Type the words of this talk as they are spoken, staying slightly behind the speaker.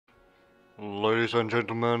Ladies and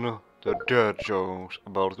gentlemen, the dad joke's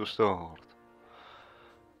about to start.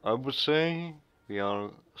 I would say we are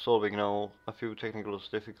solving now a few technical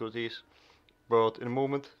difficulties, but in a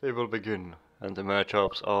moment they will begin, and the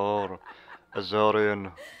matchups are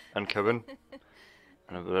Azarian and Kevin,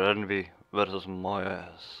 and Renvi versus my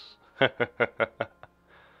ass.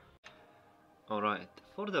 Alright,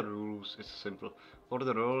 for the rules it's simple. For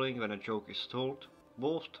the rolling, when a joke is told,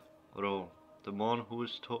 both roll. The one who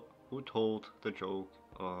told the joke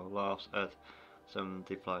laughs at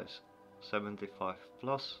 75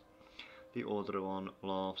 plus. The other one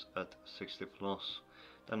laughs at 60 plus.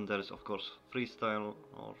 Then there is of course freestyle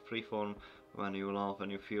or freeform when you laugh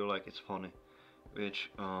and you feel like it's funny,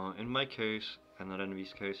 which in my case and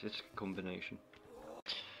Renvi's case it's a combination.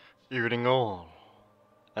 Evening all,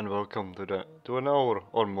 and welcome to an hour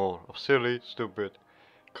or more of silly, stupid,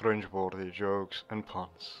 cringe-worthy jokes and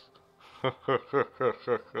puns.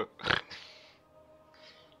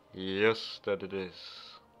 Yes, that it is.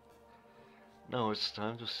 Now it's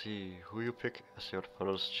time to see who you pick as your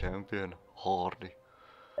first champion, Hardy.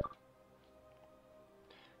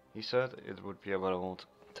 He said it would be about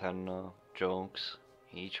 10 jokes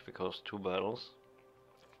each because 2 battles.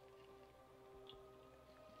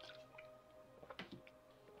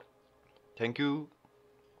 Thank you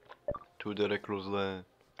to the Recluse Lab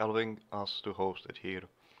allowing us to host it here.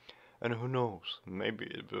 And who knows, maybe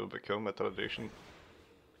it will become a tradition.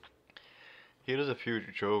 Here is a few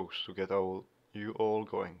jokes to get you all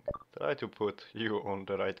going. Try to put you on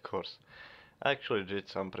the right course. I actually did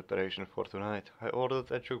some preparation for tonight. I ordered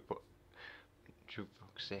a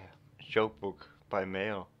joke book by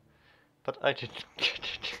mail, but I didn't get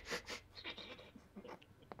it.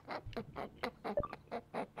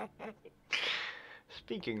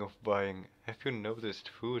 Speaking of buying, have you noticed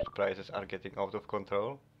food prices are getting out of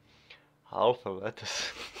control? Half a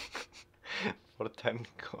lettuce for 10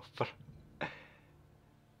 copper.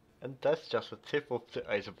 And that's just the tip of the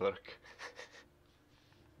iceberg.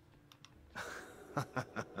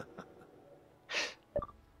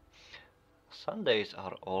 Sundays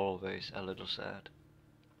are always a little sad.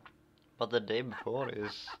 But the day before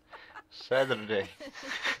is Saturday.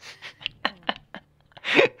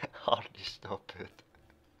 Hardly stop it.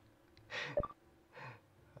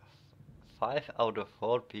 5 out of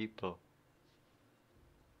 4 people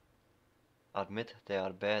admit they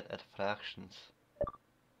are bad at fractions.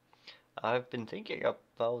 I've been thinking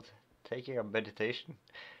about taking a meditation.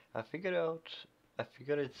 I figure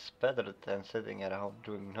it's better than sitting around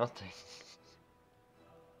doing nothing.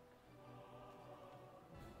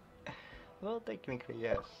 Well, technically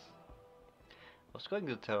yes. I was going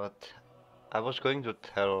to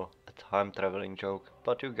tell a time traveling joke,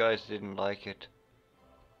 but you guys didn't like it.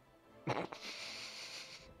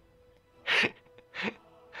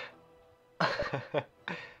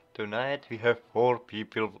 Tonight we have 4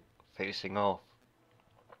 people facing off.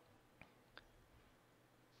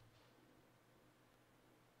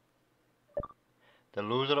 The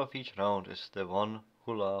loser of each round is the one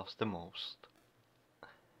who laughs the most.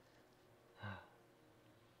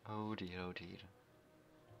 Oh dear, oh dear.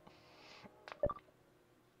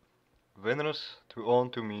 Winners to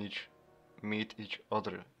meet each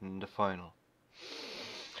other in the final.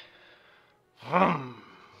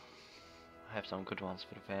 I have some good ones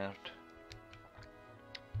prepared.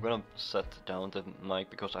 I'm gonna set down the mic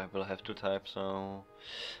because I will have to type, so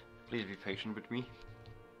please be patient with me.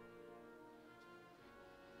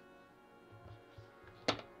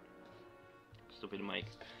 Stupid mic.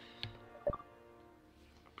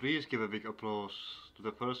 Please give a big applause to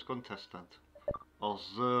the first contestant,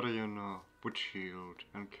 Azarian Butchfield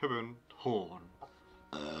and Kevin Horn.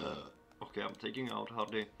 Okay, I'm taking out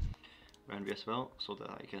Hardy Randy as well, so that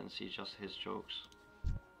I can see just his jokes.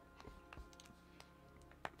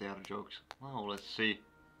 Their jokes. Now let's see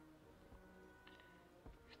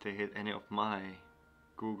if they hit any of my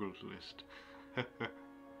Google list.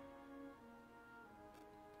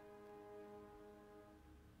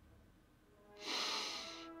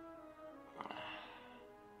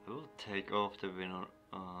 We'll take off the winner,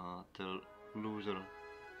 the loser,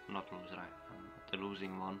 not loser, the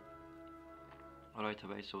losing one right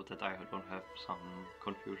away so that I don't have some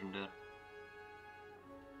confusion there.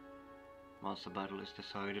 Once the battle is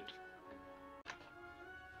decided.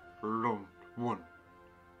 Round 1.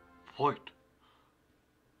 Fight!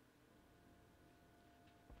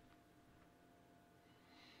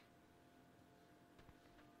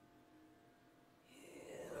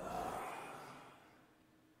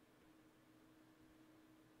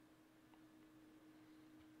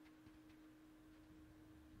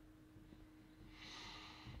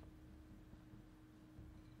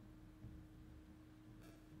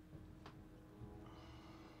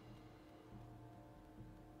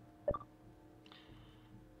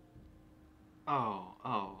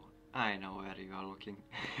 Oh, I know where you are looking.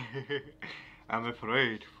 I'm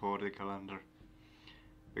afraid for the calendar,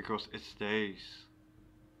 because its days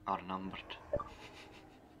are numbered.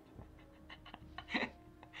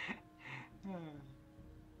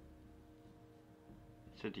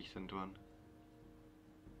 It's a decent one.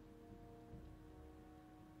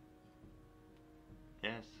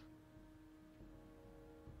 Yes.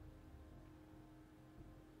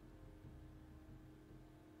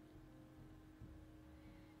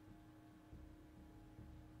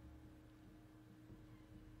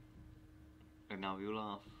 And now you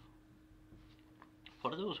laugh.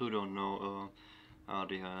 For those who don't know,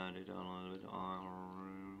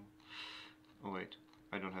 oh wait,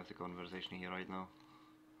 I don't have the conversation here right now.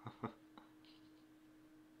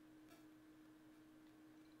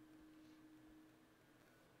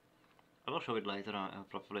 I will show it later,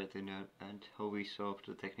 probably at the end, how we solved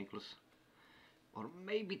the technicals. Or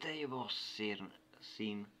maybe they was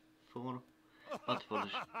seen for, but for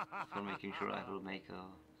making sure I will make a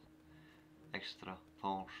extra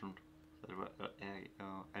portion that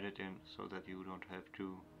edit in so that you don't have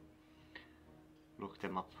to look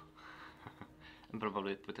them up. And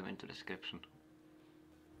probably put them into the description.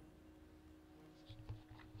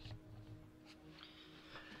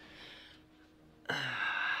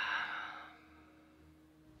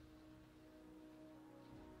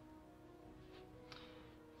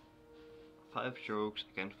 Five jokes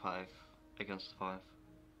against five.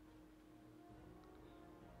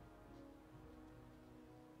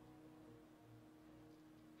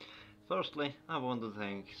 Firstly, I want to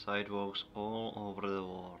thank sidewalks all over the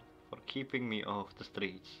world for keeping me off the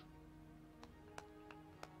streets.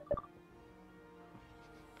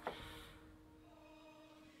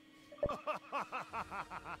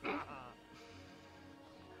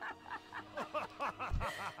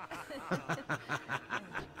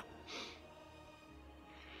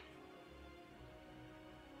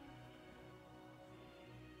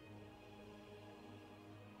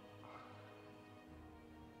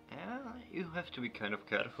 You have to be kind of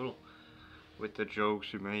careful with the jokes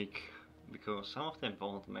you make, because some of them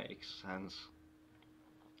won't make sense.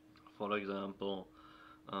 For example,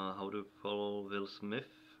 how to follow Will Smith,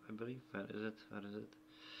 I believe. Where is it?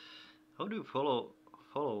 How do you follow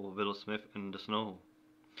Will Smith in the snow?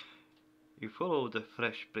 You follow the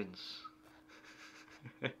Fresh Prince.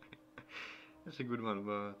 That's a good one,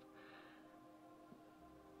 but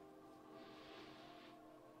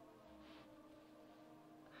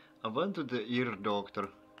I went to the ear doctor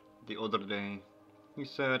the other day. He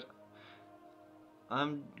said,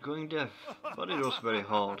 I'm going deaf, but it was very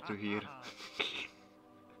hard to hear.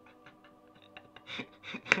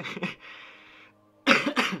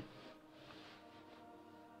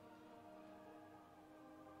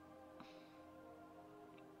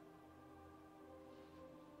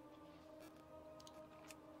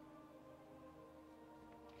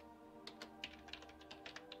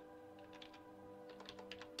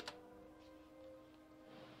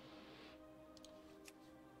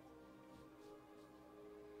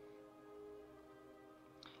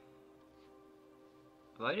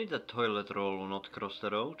 Why did the toilet roll not cross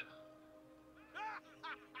the road?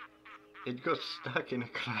 It got stuck in a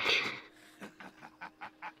crack.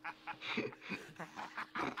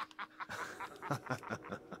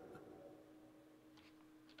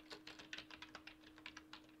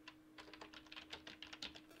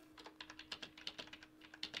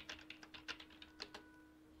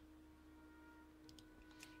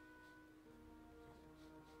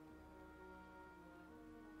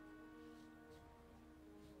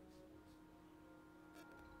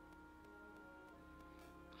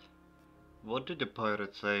 What did the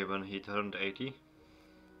pirate say when he turned 80?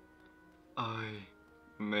 I,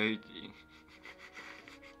 matey.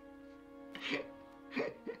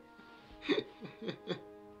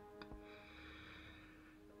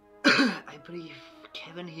 I believe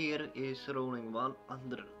Kevin here is rolling one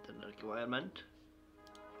under the requirement.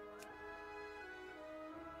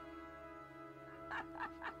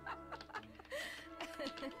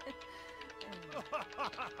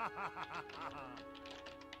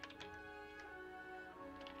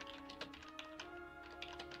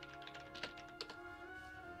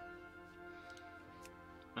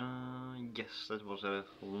 Yes, that was a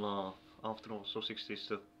laugh. After all, so 60 is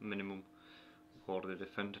the minimum for the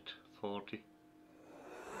defended 40.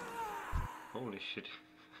 Holy shit.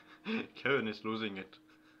 Kevin is losing it.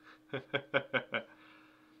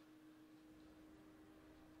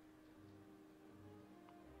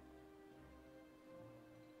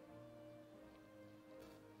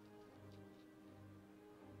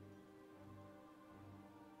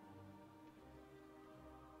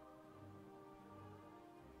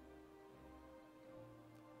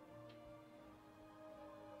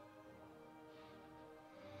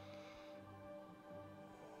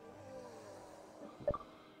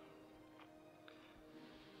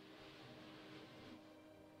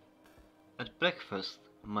 breakfast,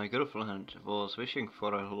 my girlfriend was wishing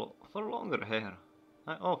for for longer hair.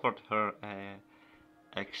 I offered her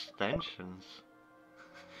extensions.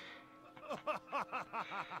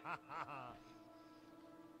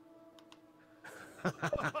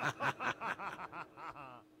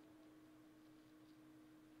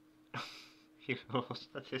 He lost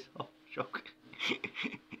at his off joke.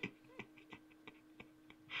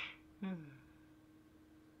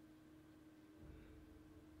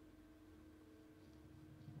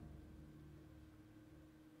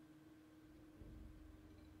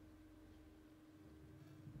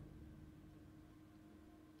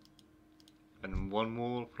 And one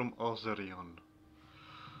more from Ozerion.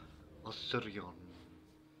 Ozerion.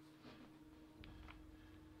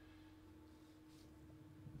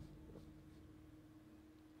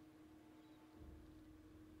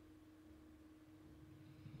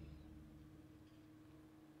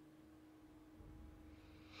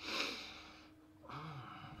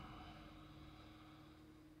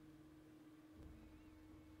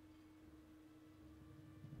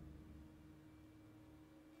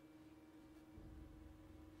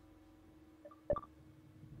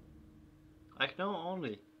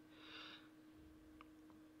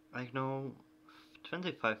 I know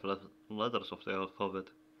 25 letters of the alphabet.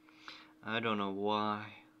 I don't know why.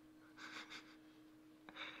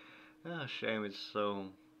 Ah, shame it's so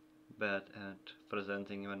bad at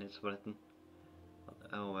presenting when it's written. But,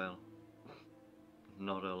 oh well.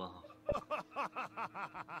 Not a laugh.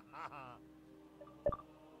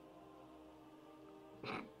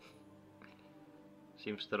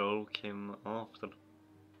 Seems the role came after.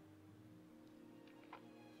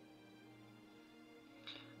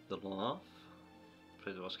 The laugh.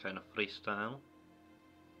 It was kind of freestyle.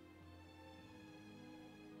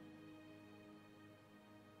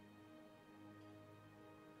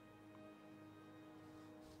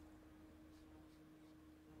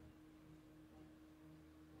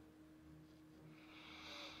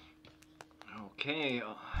 Okay,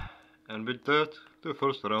 and with that, the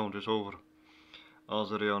first round is over.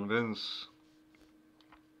 Azerion wins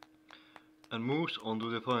and moves on to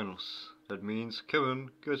the finals. That means Kevin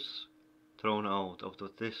gets thrown out of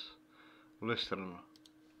this Listern.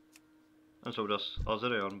 And so does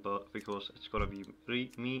Azerion, but because it's gonna be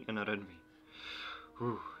me and Renvi.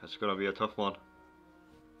 Whew, it's gonna be a tough one.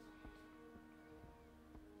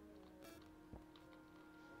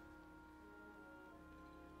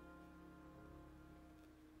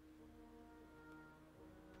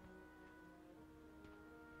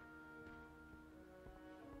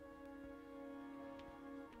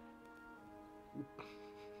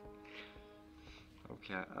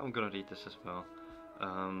 Okay, I'm gonna read this as well.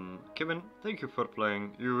 Kevin, thank you for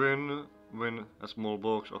playing. You win a small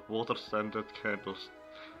box of water-scented candles.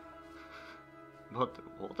 But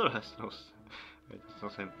water has no wait, it's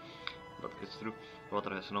not same. But it's true. Water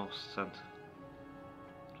has no scent.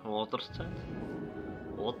 Water scent?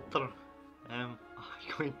 Water? Am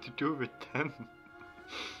I going to do with them?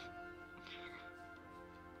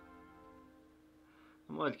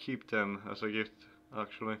 I might keep them as a gift,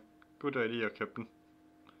 actually. Good idea, Captain.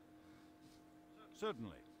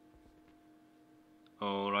 Certainly.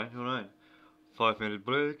 Alright. 5-minute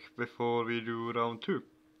break before we do round 2.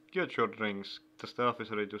 Get your drinks, the staff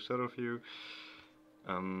is ready to serve you.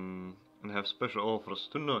 And have special offers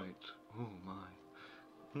tonight. Oh my.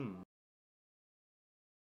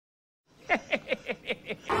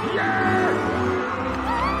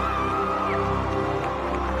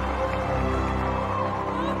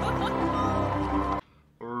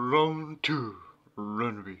 Round 2.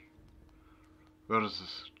 Renvi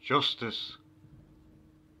versus Justice.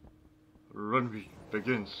 Renvi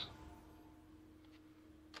begins.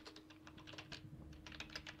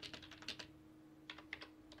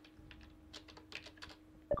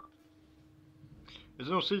 It's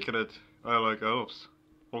no secret I like elves.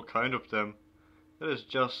 All kind of them. There is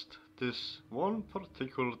just this one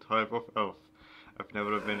particular type of elf I've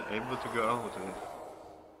never been able to go out with.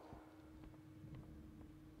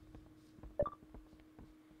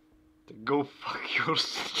 Go fuck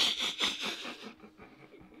yourself.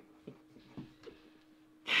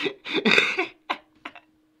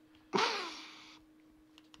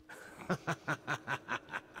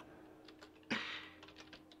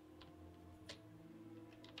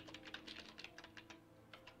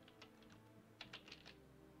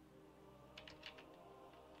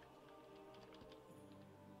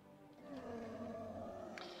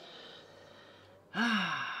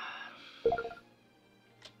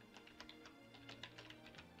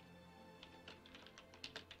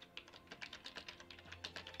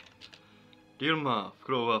 Dear Ma,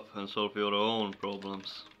 grow up and solve your own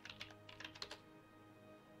problems.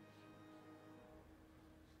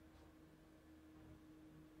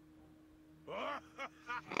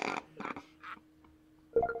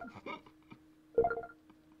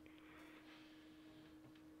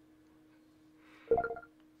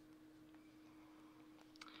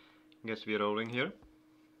 Guess we're rolling here.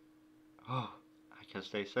 Oh, I can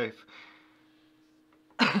stay safe.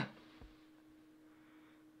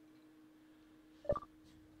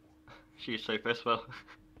 She's safe as well.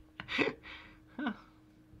 Huh.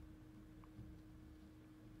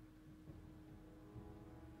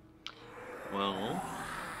 Well,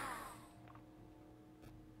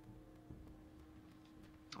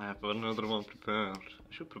 I have another one prepared.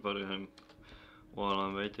 I should prepare him while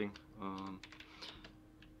I'm waiting.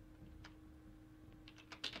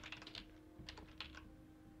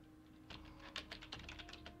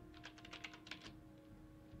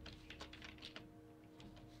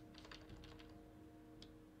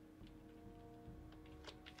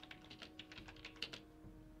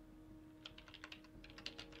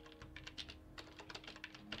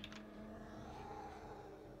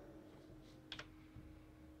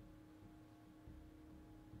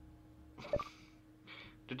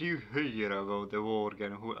 Did you hear about the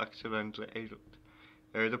worgen who accidentally ate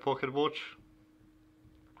the pocket watch?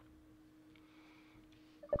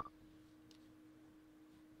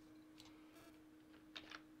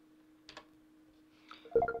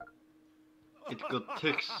 It got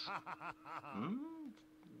ticks.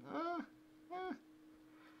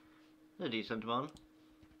 A decent one.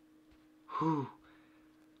 Whew.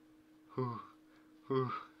 Whew.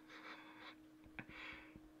 Whew.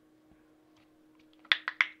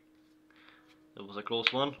 That was a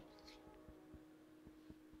close one.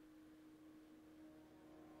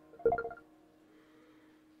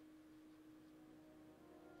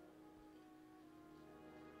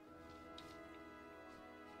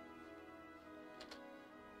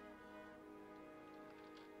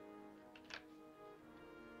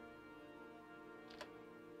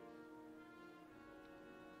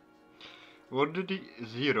 What did the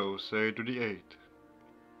 0 say to the 8?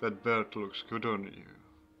 That belt looks good on you.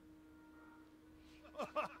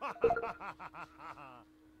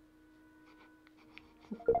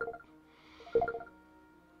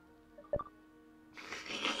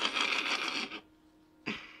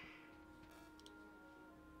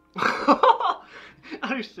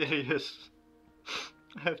 Are you serious?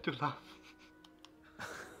 I have to laugh.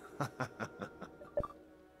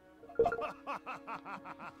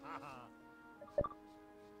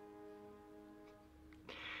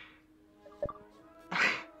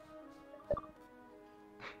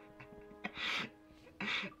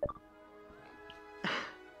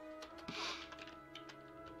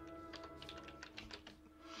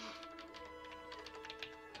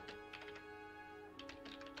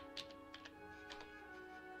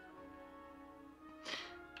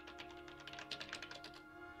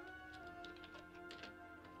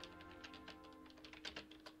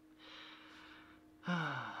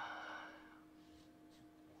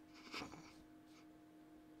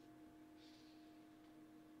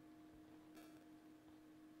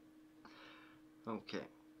 Okay.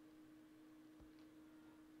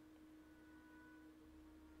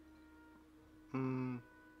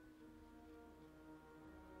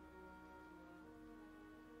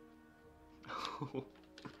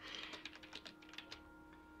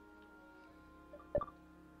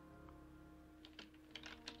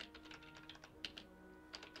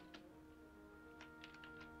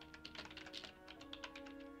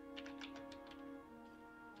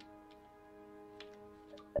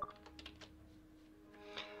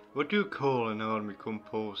 What do you call an army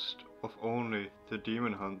composed of only the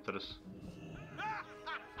demon hunters?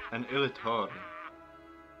 An elite army.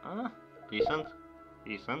 Ah, decent.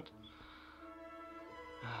 Decent.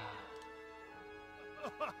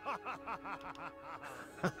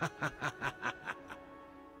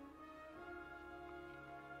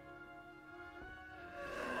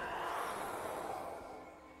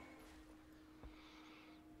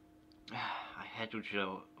 I had to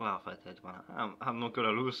laugh at that one. I'm not gonna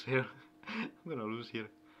lose here. I'm gonna lose here.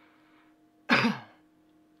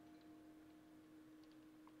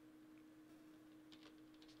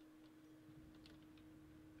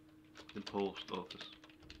 The post office.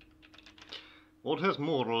 What has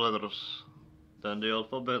more letters than the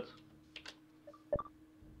alphabet?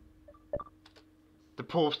 The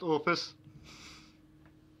post office.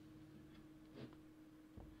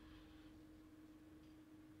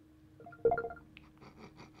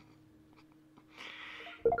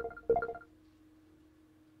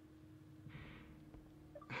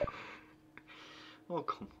 Oh,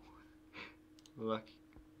 come on. Like,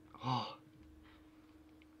 oh.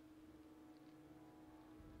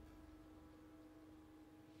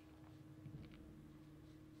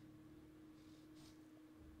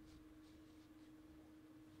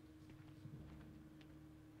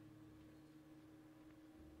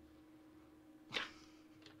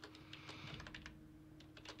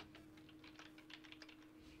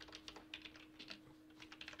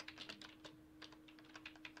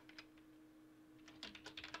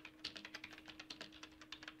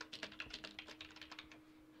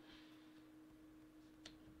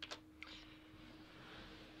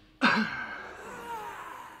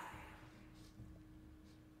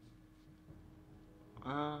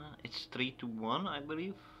 3 to 1, I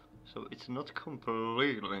believe. So it's not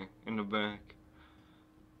completely in the back.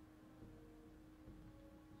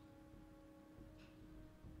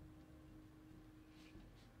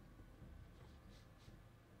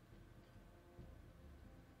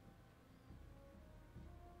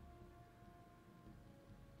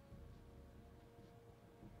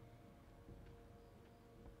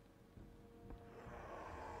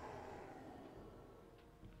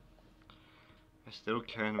 I still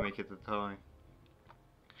can't make it a tie.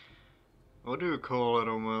 What do you call a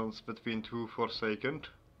romance between two Forsaken?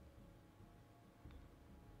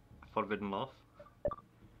 Forbidden love?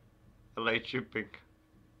 A late shipping.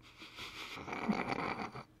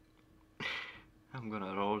 I'm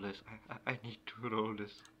gonna roll this. I need to roll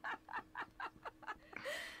this.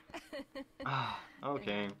 Ah,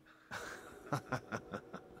 okay.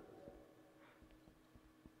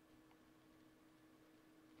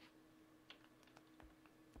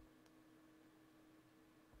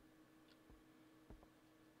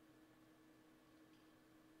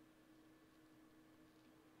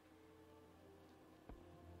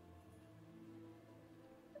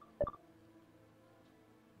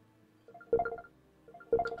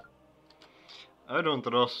 I don't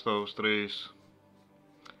trust those trees.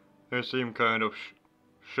 They seem kind of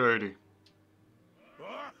shady.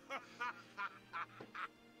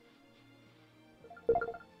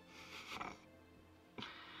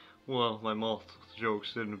 Well, my math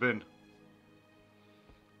jokes didn't win.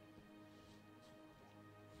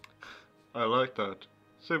 I like that.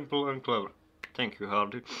 Simple and clever. Thank you,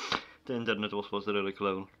 Hardy. The internet was really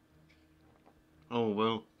clever. Oh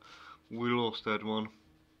well, we lost that one.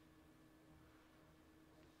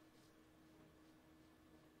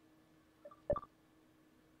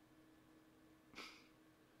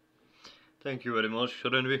 Thank you very much,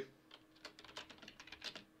 shouldn't we?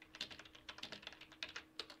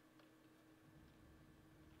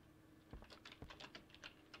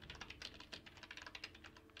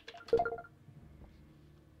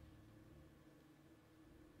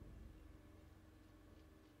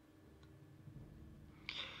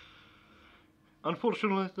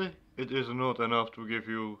 Unfortunately, it is not enough to give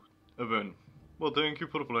you a win. But thank you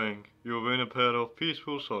for playing. You win a pair of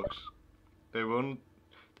peaceful socks. They won't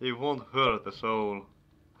hurt a soul.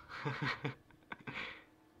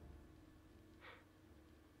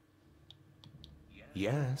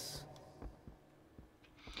 Yes.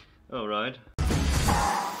 Alright.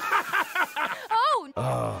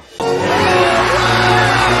 Oh!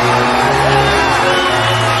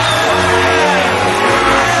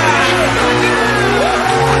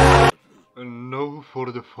 And now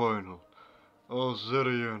for the final.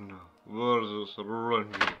 Azerian versus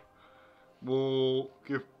Ranger.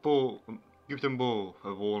 Give them both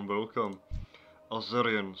a warm welcome.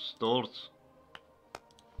 Azerian starts.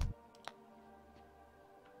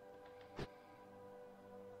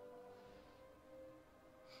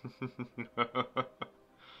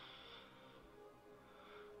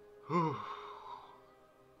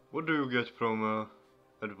 What do you get from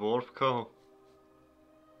a dwarf cow?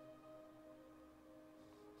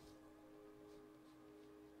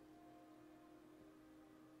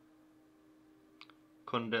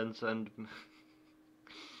 Condensed and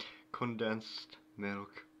condensed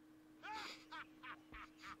milk.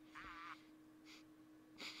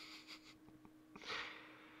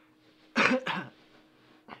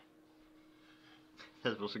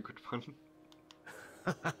 That was a good one.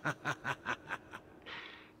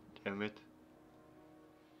 Damn it.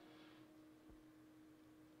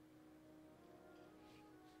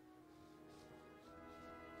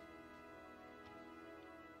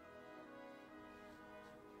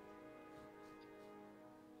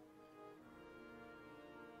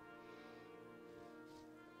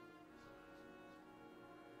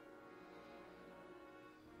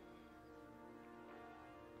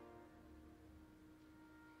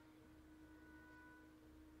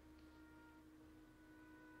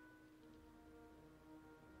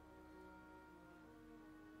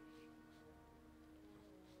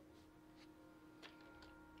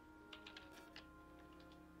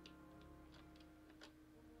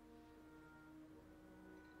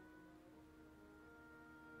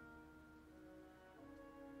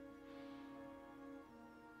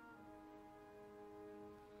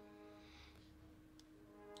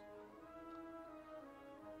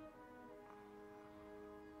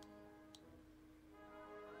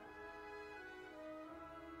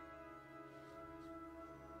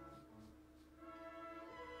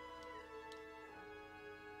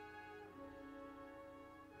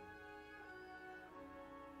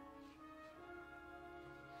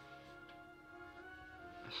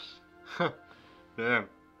 Damn.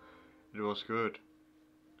 It was good.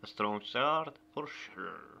 A strong start for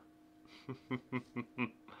sure.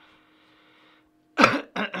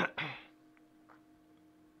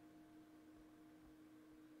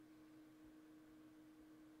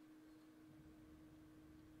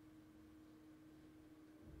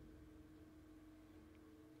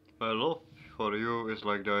 My love for you is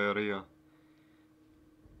like diarrhea.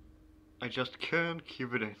 I just can't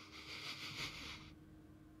keep it in.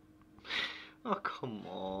 Oh, come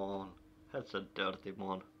on. That's a dirty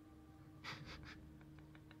one.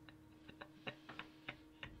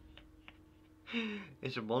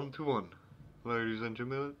 It's a 1-to-1. Ladies and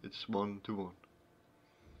gentlemen, it's 1-to-1.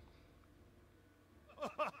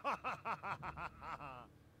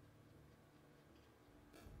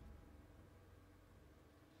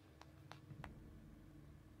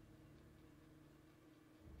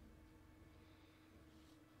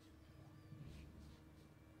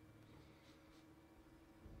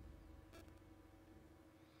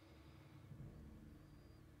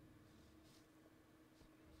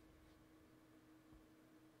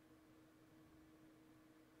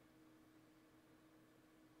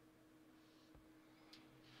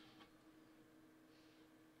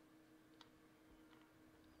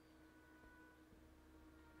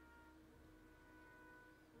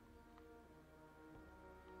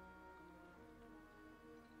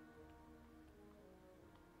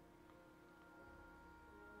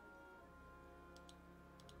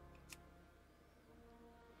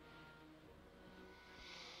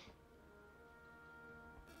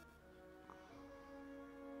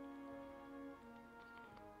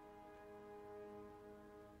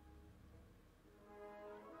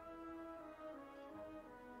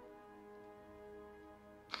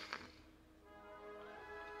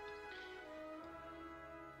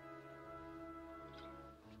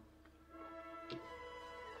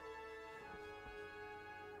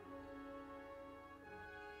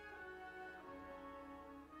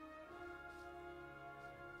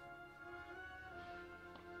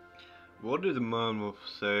 What did the man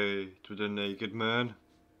say to the naked man?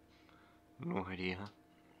 No idea.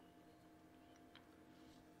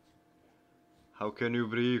 How can you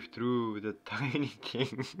breathe through the tiny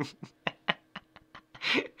thing?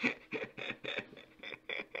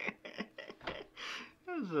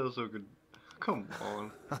 That's also good. Come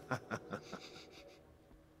on.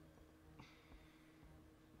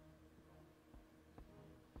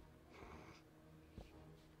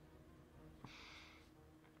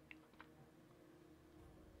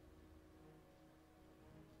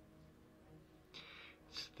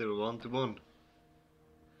 Still 1-to-1.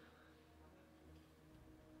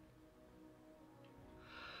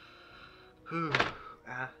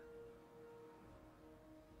 Ah.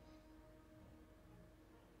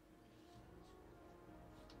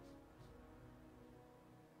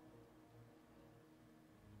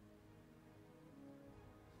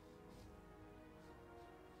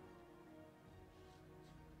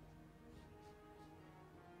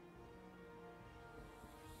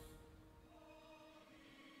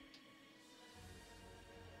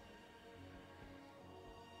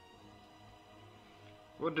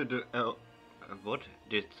 What did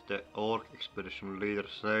the orc expedition leader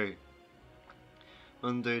say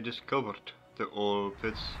when they discovered the oil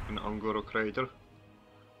pits in Angoro crater?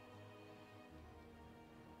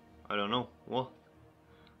 I don't know. What?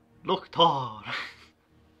 Look, Thor!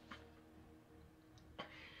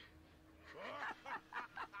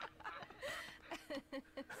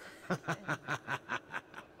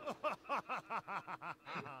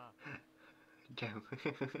 Damn.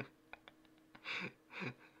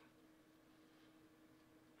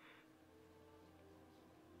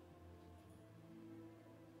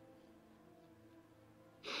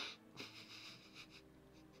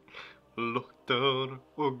 Look down,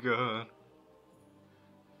 oh god.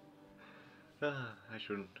 I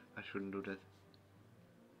shouldn't do that.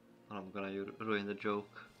 I'm gonna ruin the joke.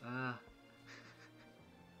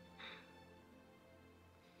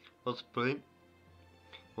 What's pink?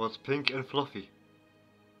 What's pink and fluffy?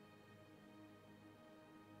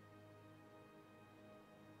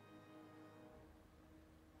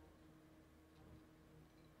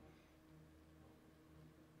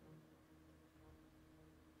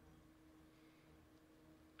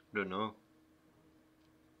 Don't know.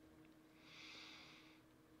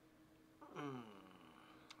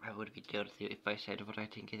 I would be dirty if I said what I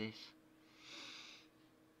think it is.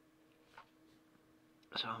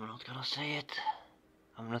 So I'm not gonna say it.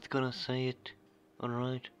 I'm not gonna say it.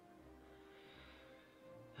 Alright.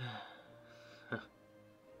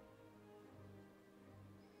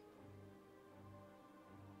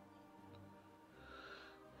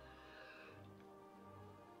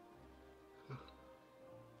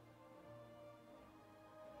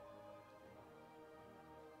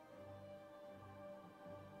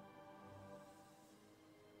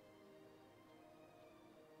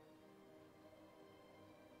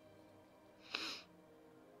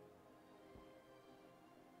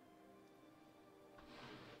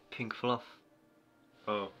 Pink fluff.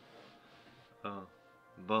 Oh. Oh.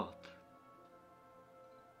 But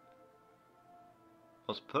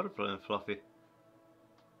was purple and fluffy?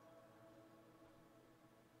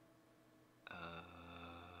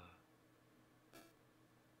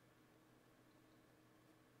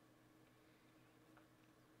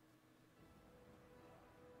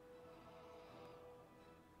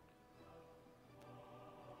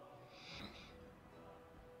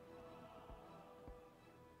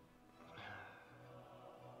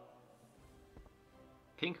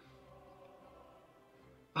 Pink.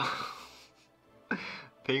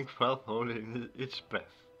 Pink fluff holding its breath.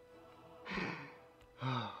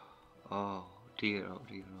 Oh dear, oh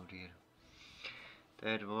dear, oh dear.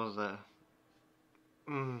 That was a...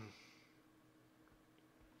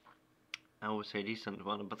 I would say decent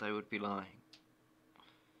one, but I would be lying.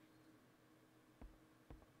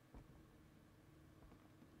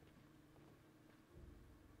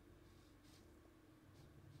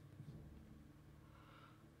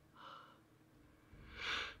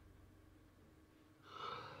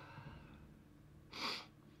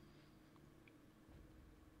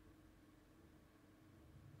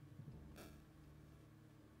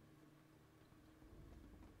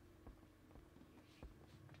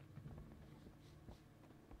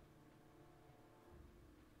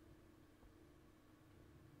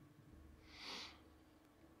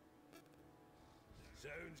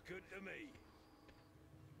 Sounds good to me.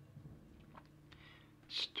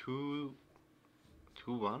 It's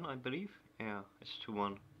 2-1, I believe. Yeah, it's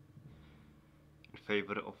 2-1 in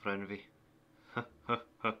favor of Renvi. Let's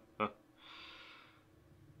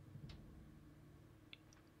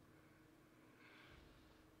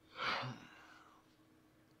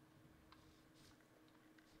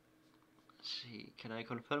see, can I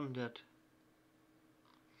confirm that?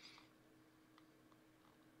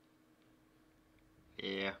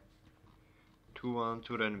 Yeah, 2-1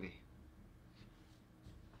 to Renvi.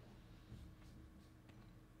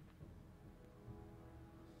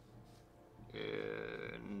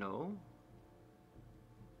 No.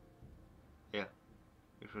 Yeah,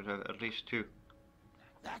 you should have at least 2.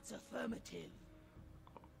 That's affirmative.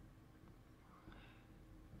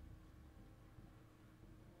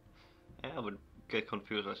 Yeah, I would get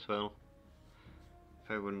confused as well if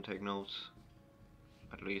I wouldn't take notes,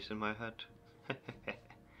 at least in my head.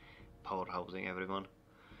 Powerhousing everyone.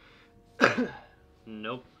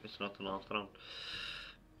 Nope, it's not the last round.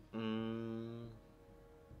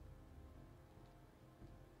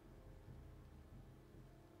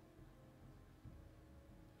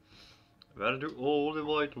 Where do all the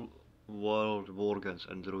wild wargans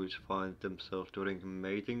and druids find themselves during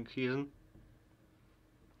mating season?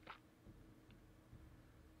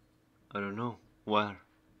 I don't know. Where?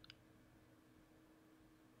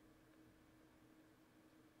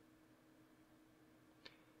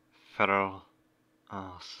 Feral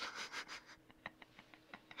ass.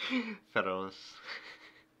 Ferals.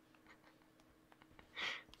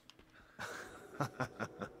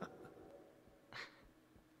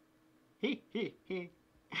 Hee hee hee.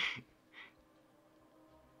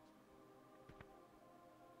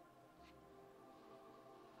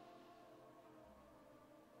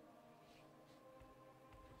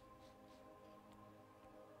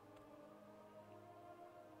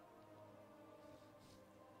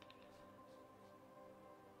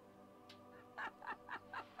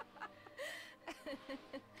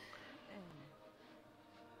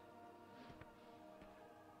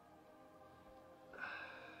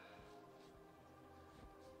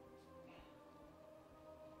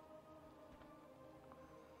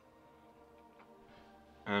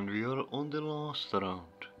 And we are on the last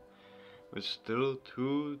round. It's still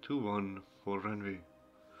 2-1 for Renvi.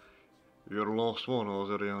 Your last one,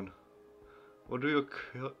 Azarian. What do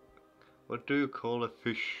you call a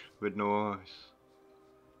fish with no eyes?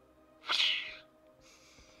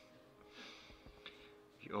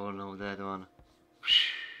 You all know that one.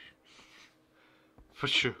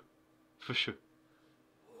 Fish. Fish.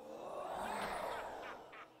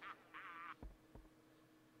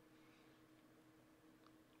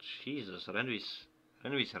 Jesus,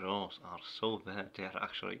 Renvi's rolls are so bad, they are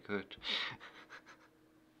actually good.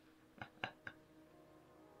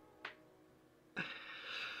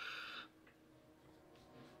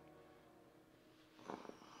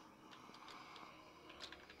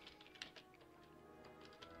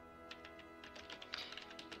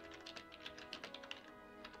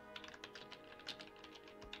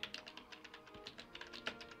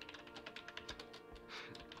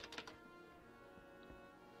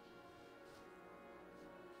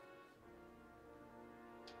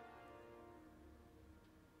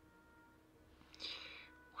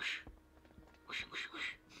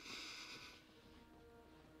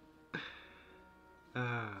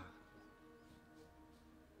 Gonna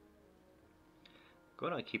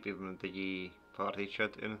keep even the party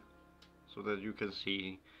chat in so that you can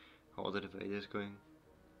see how the divide is going,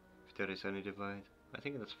 if there is any divide. I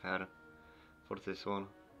think that's fair for this one.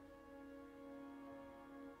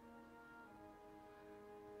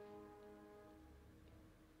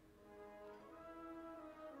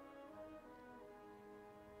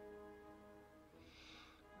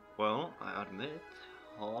 Well, I admit,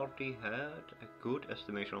 Hardy had a good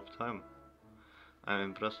estimation of time. I'm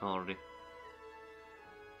impressed, Hardy.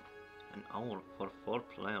 An hour for 4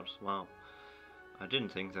 players, wow. I didn't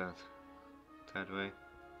think that way.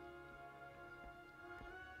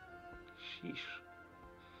 Sheesh.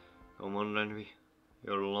 Come on, Renvi.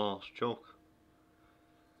 Your last joke.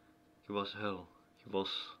 Give us hell. Give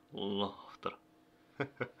us laughter.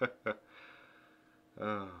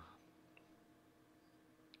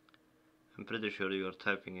 I'm pretty sure you're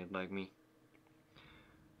typing it like me.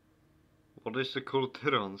 What is the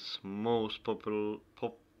Cultiran's most popular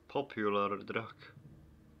drug?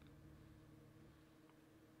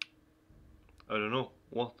 I don't know.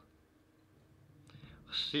 What?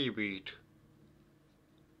 Seaweed.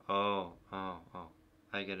 Oh.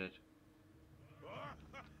 I get it.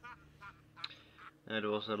 It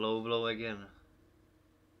was a low blow again.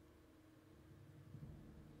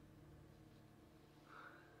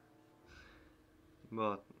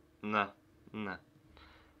 But, nah.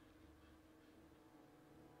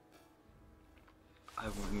 I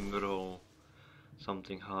wouldn't roll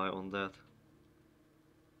something high on that.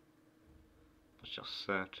 It's just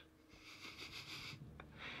sad.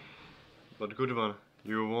 But good one.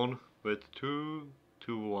 You won with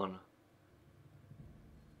 2-1.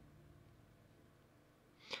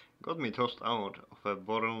 Got me tossed out of a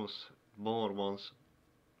bottomless bar once.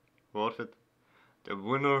 Worth it. The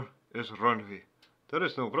winner is Runvy. There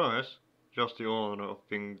is no prize, just the honor of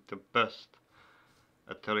being the best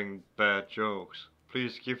at telling bad jokes.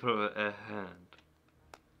 Please give her a hand.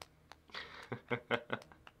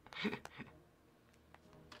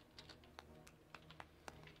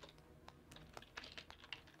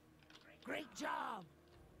 Great job!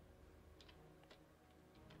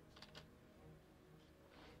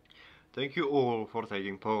 Thank you all for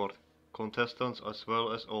taking part, contestants as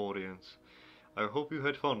well as audience. I hope you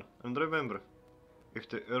had fun, and remember, if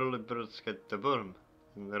the early birds get the worm,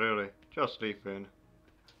 then really, just leave in.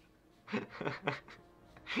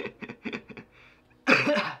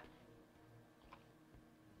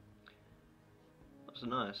 That's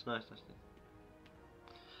nice.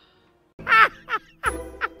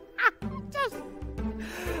 Just...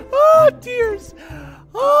 Oh, tears!